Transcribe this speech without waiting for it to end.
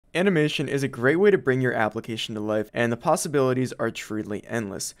Animation is a great way to bring your application to life, and the possibilities are truly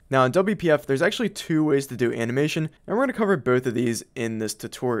endless. Now in WPF, there's actually two ways to do animation, and we're going to cover both of these in this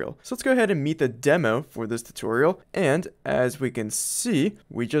tutorial. So let's go ahead and meet the demo for this tutorial, and as we can see,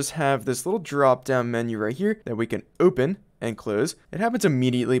 we just have this little drop down menu right here that we can open and close. It happens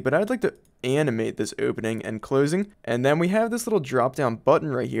immediately, but I'd like to animate this opening and closing, and then we have this little drop down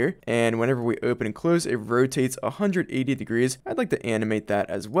button right here, and whenever we open and close, it rotates 180 degrees. I'd like to animate that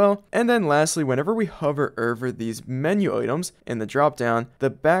as well. And then lastly, whenever we hover over these menu items in the drop down,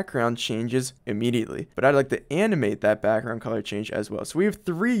 the background changes immediately, but I'd like to animate that background color change as well. So we have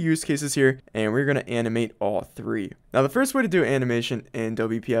three use cases here, and we're going to animate all three. Now the first way to do animation in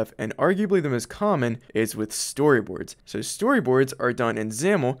WPF, and arguably the most common, is with storyboards. So storyboards are done in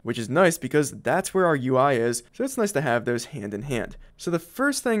XAML, which is nice because that's where our UI is, so it's nice to have those hand in hand. So the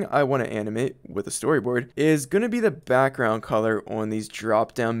first thing I want to animate with a storyboard is going to be the background color on these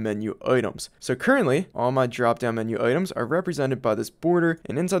drop down menu items. So currently, all my drop down menu items are represented by this border,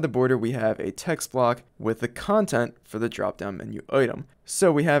 and inside the border we have a text block with the content for the drop down menu item.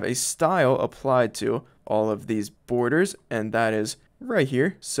 So we have a style applied to all of these borders, and that is right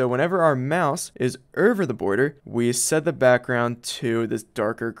here. So whenever our mouse is over the border, we set the background to this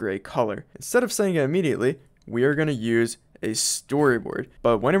darker gray color. Instead of setting it immediately, we are going to use a storyboard.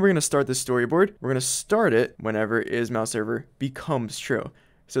 But when are we going to start this storyboard? We're going to start it whenever isMouseOver becomes true.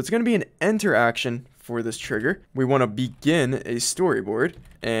 So it's going to be an enter action for this trigger. We want to begin a storyboard,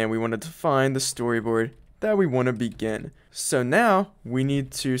 and we want to define the storyboard that we want to begin. So now we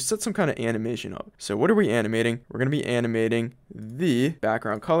need to set some kind of animation up. So what are we animating? We're going to be animating the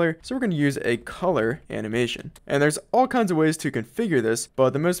background color. So we're going to use a color animation. And there's all kinds of ways to configure this,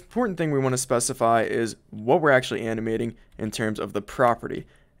 but the most important thing we want to specify is what we're actually animating in terms of the property.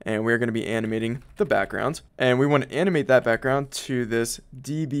 And we're going to be animating the background, and we want to animate that background to this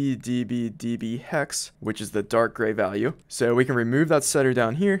db hex, which is the dark gray value. So we can remove that setter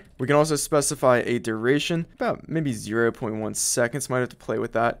down here. We can also specify a duration, about maybe 0.1 seconds. Might have to play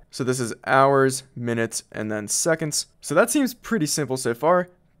with that. So this is hours, minutes, and then seconds. So that seems pretty simple so far,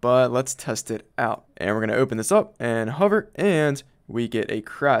 but let's test it out. And we're going to open this up and hover, and we get a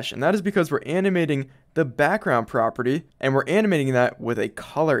crash, and that is because we're animating the background property, and we're animating that with a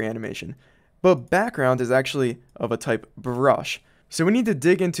color animation. But background is actually of a type brush. So we need to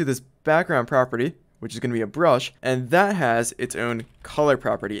dig into this background property, which is going to be a brush, and that has its own color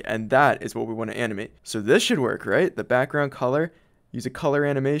property, and that is what we want to animate. So this should work, right? The background color, use a color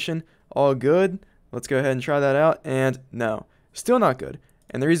animation, all good. Let's go ahead and try that out, and no, still not good.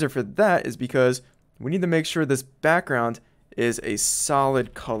 And the reason for that is because we need to make sure this background is a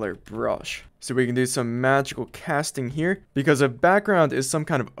solid color brush. So we can do some magical casting here. Because if background is some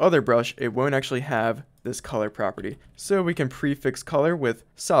kind of other brush, it won't actually have this color property. So we can prefix color with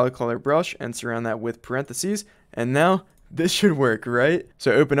solid color brush and surround that with parentheses. And now this should work, right?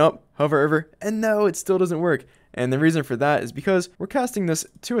 So open up, hover over, and no, it still doesn't work. And the reason for that is because we're casting this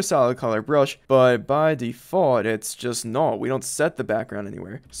to a solid color brush, but by default, it's just null. We don't set the background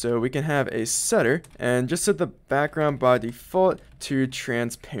anywhere. So we can have a setter and just set the background by default to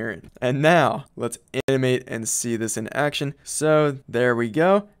transparent. And now let's animate and see this in action. So there we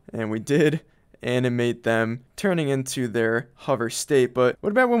go. And we did animate them turning into their hover state. But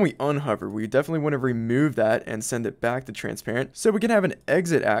what about when we unhover? We definitely want to remove that and send it back to transparent. So we can have an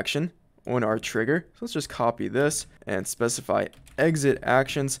exit action on our trigger. So let's just copy this and specify exit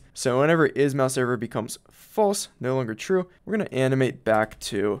actions. So whenever isMouseOver becomes false, no longer true, we're going to animate back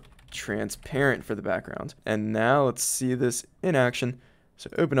to transparent for the background. And now let's see this in action. So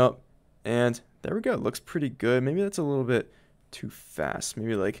open up, and there we go. It looks pretty good. Maybe that's a little bit too fast,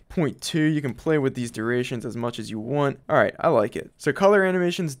 maybe like 0.2. You can play with these durations as much as you want. All right, I like it. So color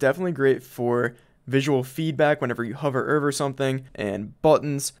animation is definitely great for visual feedback whenever you hover over something, and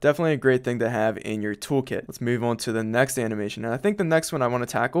buttons, definitely a great thing to have in your toolkit. Let's move on to the next animation, and I think the next one I want to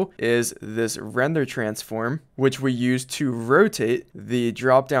tackle is this render transform, which we use to rotate the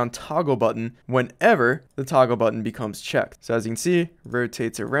drop down toggle button whenever the toggle button becomes checked. So as you can see,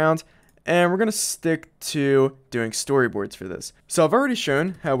 rotates around, and we're going to stick to doing storyboards for this. So I've already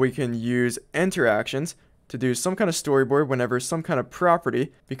shown how we can use enter actions to do some kind of storyboard whenever some kind of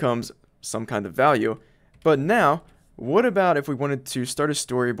property becomes some kind of value. But now, what about if we wanted to start a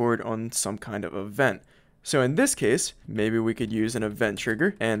storyboard on some kind of event? So in this case, maybe we could use an event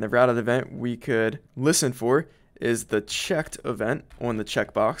trigger, and the routed event we could listen for is the checked event on the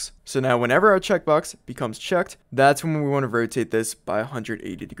checkbox. So now whenever our checkbox becomes checked, that's when we want to rotate this by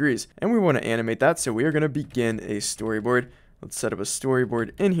 180 degrees. And we want to animate that, so we are going to begin a storyboard. Let's set up a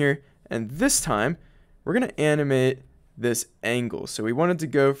storyboard in here, and this time we're going to animate this angle. So we want it to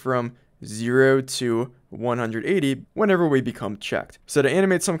go from 0 to 180 whenever we become checked. So to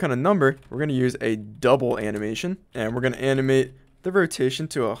animate some kind of number, we're going to use a double animation, and we're going to animate the rotation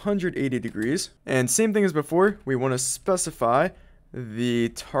to 180 degrees. And same thing as before, we want to specify the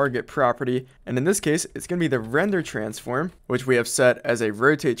target property, and in this case it's going to be the render transform, which we have set as a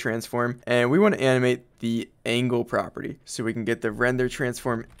rotate transform, and we want to animate the angle property so we can get the render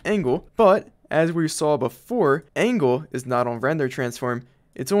transform angle. But as we saw before, angle is not on render transform,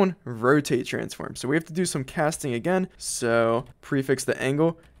 it's on rotate transform. So we have to do some casting again. So prefix the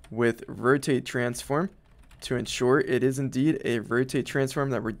angle with rotate transform to ensure it is indeed a rotate transform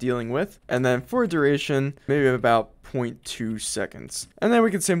that we're dealing with. And then for duration, maybe about 0.2 seconds. And then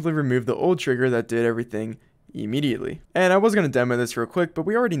we can simply remove the old trigger that did everything immediately. And I was going to demo this real quick, but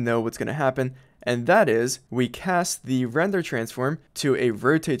we already know what's going to happen. And that is we cast the render transform to a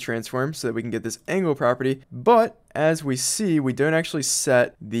rotate transform so that we can get this angle property. But as we see, we don't actually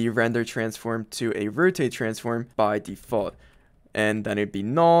set the render transform to a rotate transform by default. And then it'd be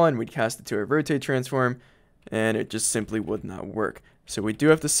null, and we'd cast it to a rotate transform, and it just simply would not work. So we do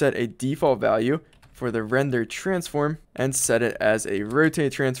have to set a default value for the render transform and set it as a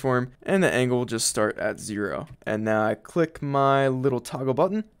rotate transform, and the angle will just start at 0. And now I click my little toggle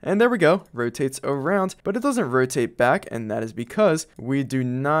button, and there we go, rotates around, but it doesn't rotate back, and that is because we do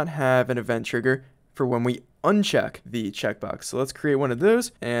not have an event trigger for when we uncheck the checkbox. So let's create one of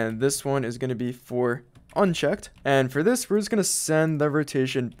those, and this one is going to be for unchecked, and for this we're just going to send the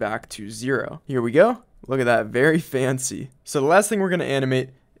rotation back to 0. Here we go. Look at that, very fancy. So the last thing we're going to animate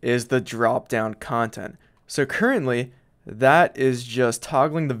is the drop down content. So currently that is just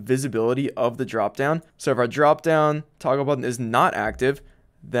toggling the visibility of the drop down. So if our drop down toggle button is not active,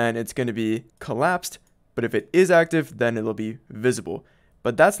 then it's going to be collapsed, but if it is active, then it'll be visible.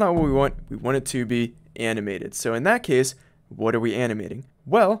 But that's not what we want. We want it to be animated. So in that case, what are we animating?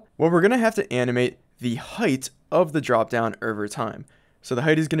 Well, we're going to have to animate the height of the drop down over time. So the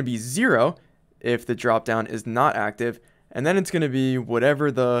height is going to be 0 if the drop down is not active, and then it's going to be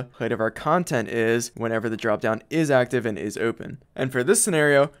whatever the height of our content is whenever the drop down is active and is open. And for this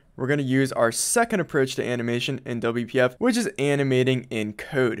scenario, we're going to use our second approach to animation in WPF, which is animating in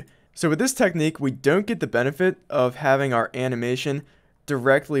code. So with this technique, we don't get the benefit of having our animation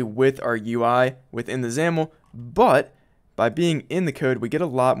directly with our UI within the XAML, but by being in the code, we get a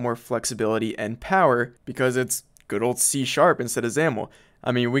lot more flexibility and power because it's good old C# instead of XAML.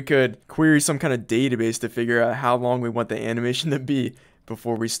 I mean, we could query some kind of database to figure out how long we want the animation to be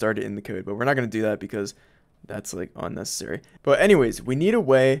before we start it in the code, but we're not going to do that because that's like unnecessary. But anyways, we need a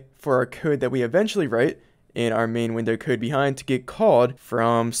way for our code that we eventually write in our main window code behind to get called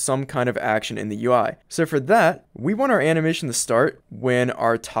from some kind of action in the UI. So for that, we want our animation to start when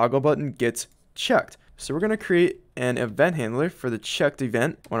our toggle button gets checked. So we're going to create an event handler for the checked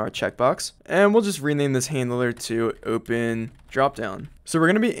event on our checkbox, and we'll just rename this handler to open dropdown. So we're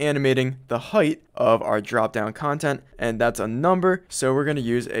going to be animating the height of our dropdown content, and that's a number, so we're going to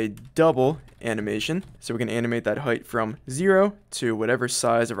use a double animation. So we can animate that height from 0 to whatever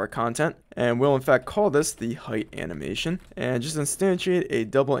size of our content, and we'll in fact call this the height animation, and just instantiate a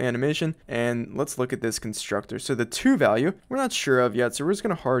double animation. And let's look at this constructor. So the to value we're not sure of yet, so we're just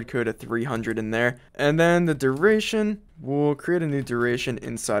going to hard code a 300 in there, and then the duration, we'll create a new duration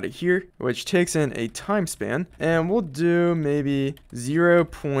inside of here, which takes in a time span, and we'll do maybe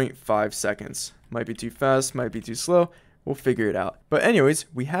 0.5 seconds. Might be too fast, might be too slow. We'll figure it out. But anyways,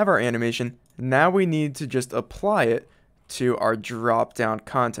 we have our animation. Now we need to just apply it to our drop down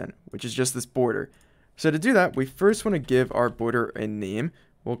content, which is just this border. So to do that, we first want to give our border a name.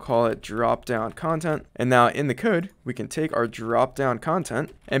 We'll call it drop down content. And now in the code, we can take our drop down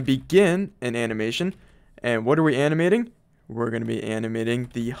content and begin an animation. And what are we animating? We're going to be animating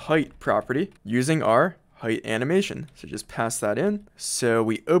the height property using our height animation. So just pass that in. So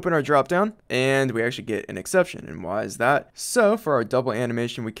we open our dropdown and we actually get an exception. And why is that? So for our double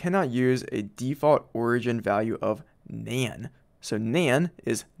animation, we cannot use a default origin value of nan. So nan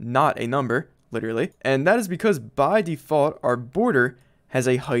is not a number, literally. And that is because by default, our border has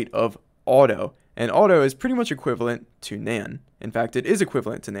a height of auto. And auto is pretty much equivalent to nan. In fact, it is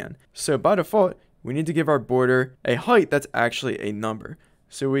equivalent to nan. So by default, we need to give our border a height that's actually a number.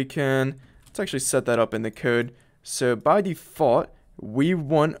 So we can, let's actually set that up in the code. So by default, we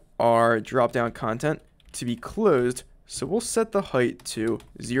want our drop-down content to be closed. So we'll set the height to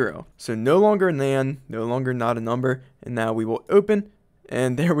 0. So no longer nan, no longer not a number. And now we will open,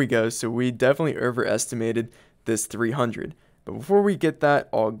 and there we go. So we definitely overestimated this 300. But before we get that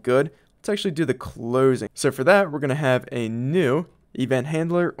all good, let's actually do the closing. So for that, we're going to have a new event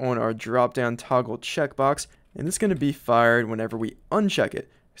handler on our drop down toggle checkbox, and it's going to be fired whenever we uncheck it.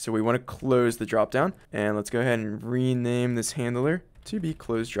 So we want to close the dropdown, and let's go ahead and rename this handler to be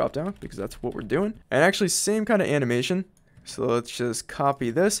close dropdown because that's what we're doing. And actually same kind of animation. So let's just copy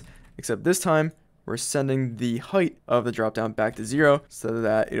this, except this time we're sending the height of the dropdown back to 0 so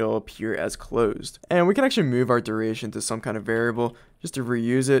that it'll appear as closed. And we can actually move our duration to some kind of variable just to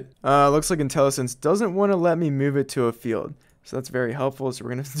reuse it. Looks like IntelliSense doesn't want to let me move it to a field. So that's very helpful, so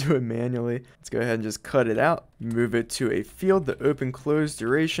we're going to have to do it manually. Let's go ahead and just cut it out, move it to a field, the open close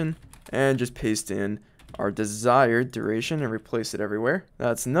duration, and just paste in our desired duration and replace it everywhere.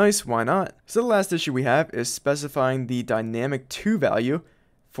 That's nice, why not? So the last issue we have is specifying the dynamic to value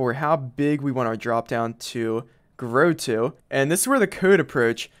for how big we want our dropdown to grow to. And this is where the code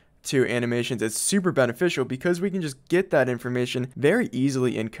approach to animations is super beneficial because we can just get that information very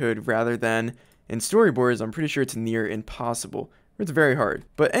easily in code rather than in storyboards. I'm pretty sure it's near impossible. It's very hard.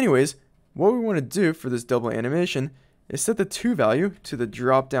 But anyways, what we want to do for this double animation is set the to value to the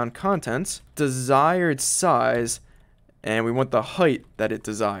drop down contents, desired size, and we want the height that it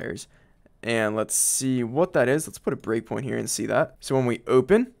desires. And let's see what that is. Let's put a breakpoint here and see that. So when we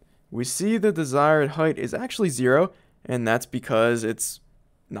open, we see the desired height is actually 0, and that's because it's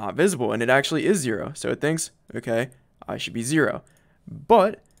not visible, and it actually is 0. So it thinks, okay, I should be 0.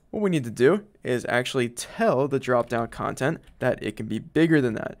 But what we need to do is actually tell the drop-down content that it can be bigger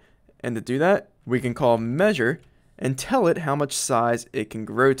than that. And to do that, we can call measure and tell it how much size it can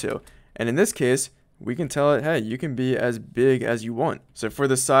grow to. And in this case, we can tell it, hey, you can be as big as you want. So for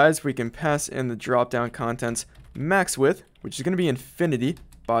the size, we can pass in the drop-down contents max width, which is going to be infinity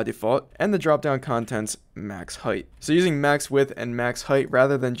by default, and the drop-down contents max height. So using max width and max height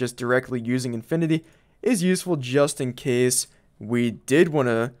rather than just directly using infinity is useful just in case we did want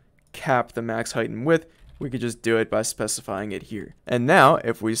to cap the max height and width. We could just do it by specifying it here. And now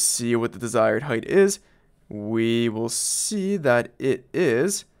if we see what the desired height is, we will see that it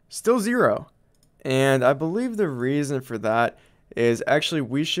is still 0. And I believe the reason for that is actually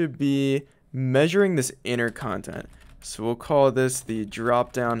we should be measuring this inner content. So we'll call this the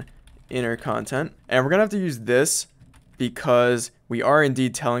drop down inner content. And we're going to have to use this because we are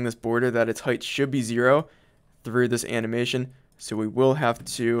indeed telling this border that its height should be 0 through this animation. So we will have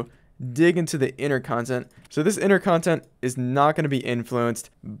to dig into the inner content. So this inner content is not going to be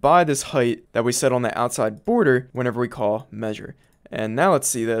influenced by this height that we set on the outside border whenever we call measure. And now let's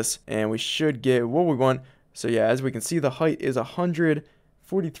see this, and we should get what we want. So yeah, as we can see, the height is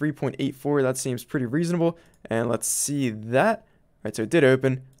 143.84. That seems pretty reasonable. And let's see that. All right, so it did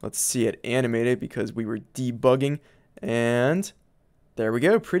open. Let's see it animated because we were debugging. And there we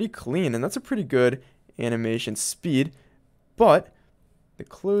go, pretty clean. And that's a pretty good animation speed. But the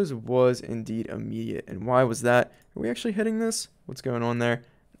close was indeed immediate. And why was that? Are we actually hitting this? What's going on there?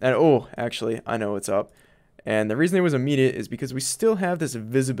 And oh, actually, I know what's up. And the reason it was immediate is because we still have this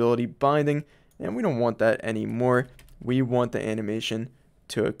visibility binding, and we don't want that anymore. We want the animation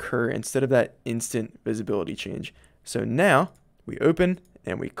to occur instead of that instant visibility change. So now we open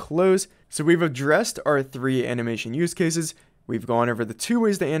and we close. So we've addressed our 3 animation use cases. We've gone over the 2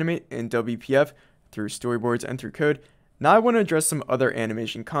 ways to animate in WPF through storyboards and through code. Now I want to address some other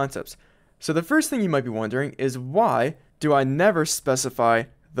animation concepts. So the first thing you might be wondering is, why do I never specify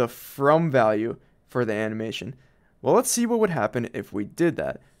the from value for the animation? Well, let's see what would happen if we did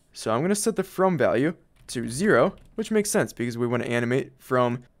that. So I'm going to set the from value to 0, which makes sense because we want to animate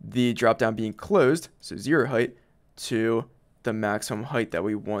from the dropdown being closed, so 0 height, to the maximum height that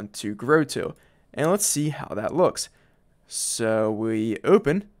we want to grow to. And let's see how that looks. So we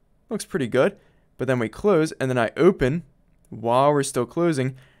open, looks pretty good, but then we close, and then I open while we're still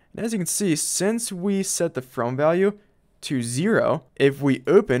closing. And as you can see, since we set the from value to 0, if we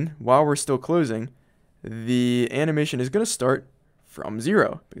open while we're still closing, the animation is going to start from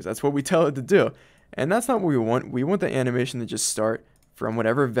 0 because that's what we tell it to do. And that's not what we want. We want the animation to just start from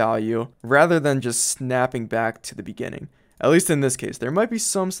whatever value rather than just snapping back to the beginning. At least in this case. There might be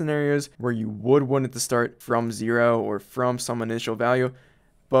some scenarios where you would want it to start from 0 or from some initial value.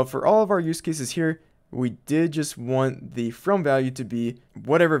 But for all of our use cases here, we did just want the from value to be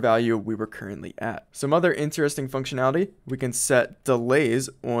whatever value we were currently at. Some other interesting functionality, we can set delays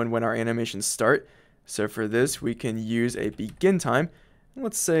on when our animations start. So for this, we can use a begin time.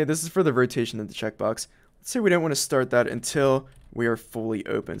 Let's say this is for the rotation of the checkbox. Let's say we don't want to start that until we are fully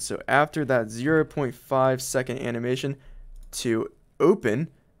open. So after that 0.5 second animation to open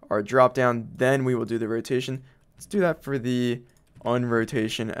our drop down, then we will do the rotation. Let's do that for the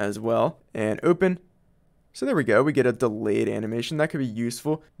unrotation as well, and open. So there we go, we get a delayed animation. That could be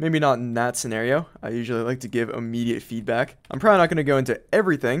useful. Maybe not in that scenario. I usually like to give immediate feedback. I'm probably not going to go into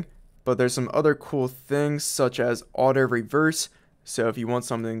everything, but there's some other cool things such as auto reverse. So if you want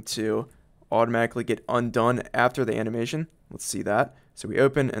something to automatically get undone after the animation, let's see that. So we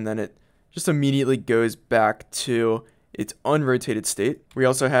open and then it just immediately goes back to its unrotated state. We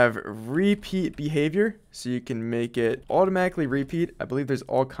also have repeat behavior, so you can make it automatically repeat. I believe there's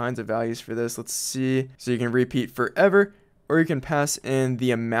all kinds of values for this. Let's see. So you can repeat forever, or you can pass in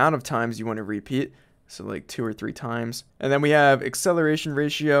the amount of times you want to repeat. So like 2 or 3 times. And then we have acceleration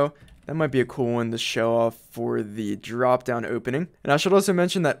ratio. That might be a cool one to show off for the drop down opening. And I should also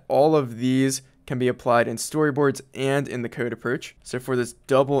mention that all of these can be applied in storyboards and in the code approach. So for this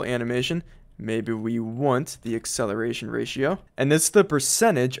double animation, maybe we want the acceleration ratio. And this is the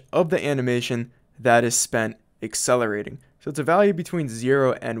percentage of the animation that is spent accelerating. So it's a value between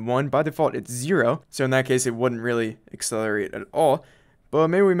 0 and 1. By default, it's 0. So in that case, it wouldn't really accelerate at all. But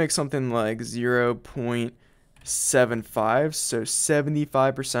maybe we make something like 0.75. So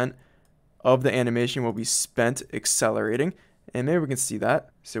 75% of the animation will be spent accelerating. And maybe we can see that.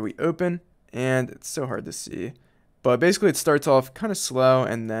 So we open, and it's so hard to see. But basically, it starts off kind of slow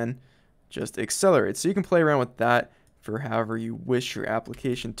and then just accelerate. So you can play around with that for however you wish your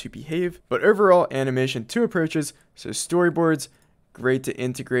application to behave. But overall, animation 2 approaches. So storyboards, great to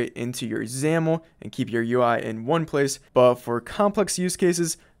integrate into your XAML and keep your UI in one place. But for complex use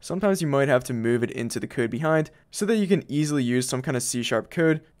cases, sometimes you might have to move it into the code behind so that you can easily use some kind of C#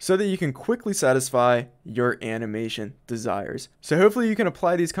 code so that you can quickly satisfy your animation desires. So hopefully you can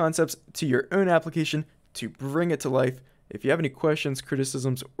apply these concepts to your own application to bring it to life. If you have any questions,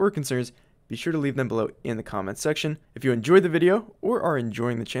 criticisms, or concerns, be sure to leave them below in the comments section. If you enjoyed the video or are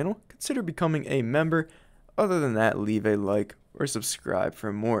enjoying the channel, consider becoming a member. Other than that, leave a like or subscribe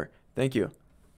for more. Thank you.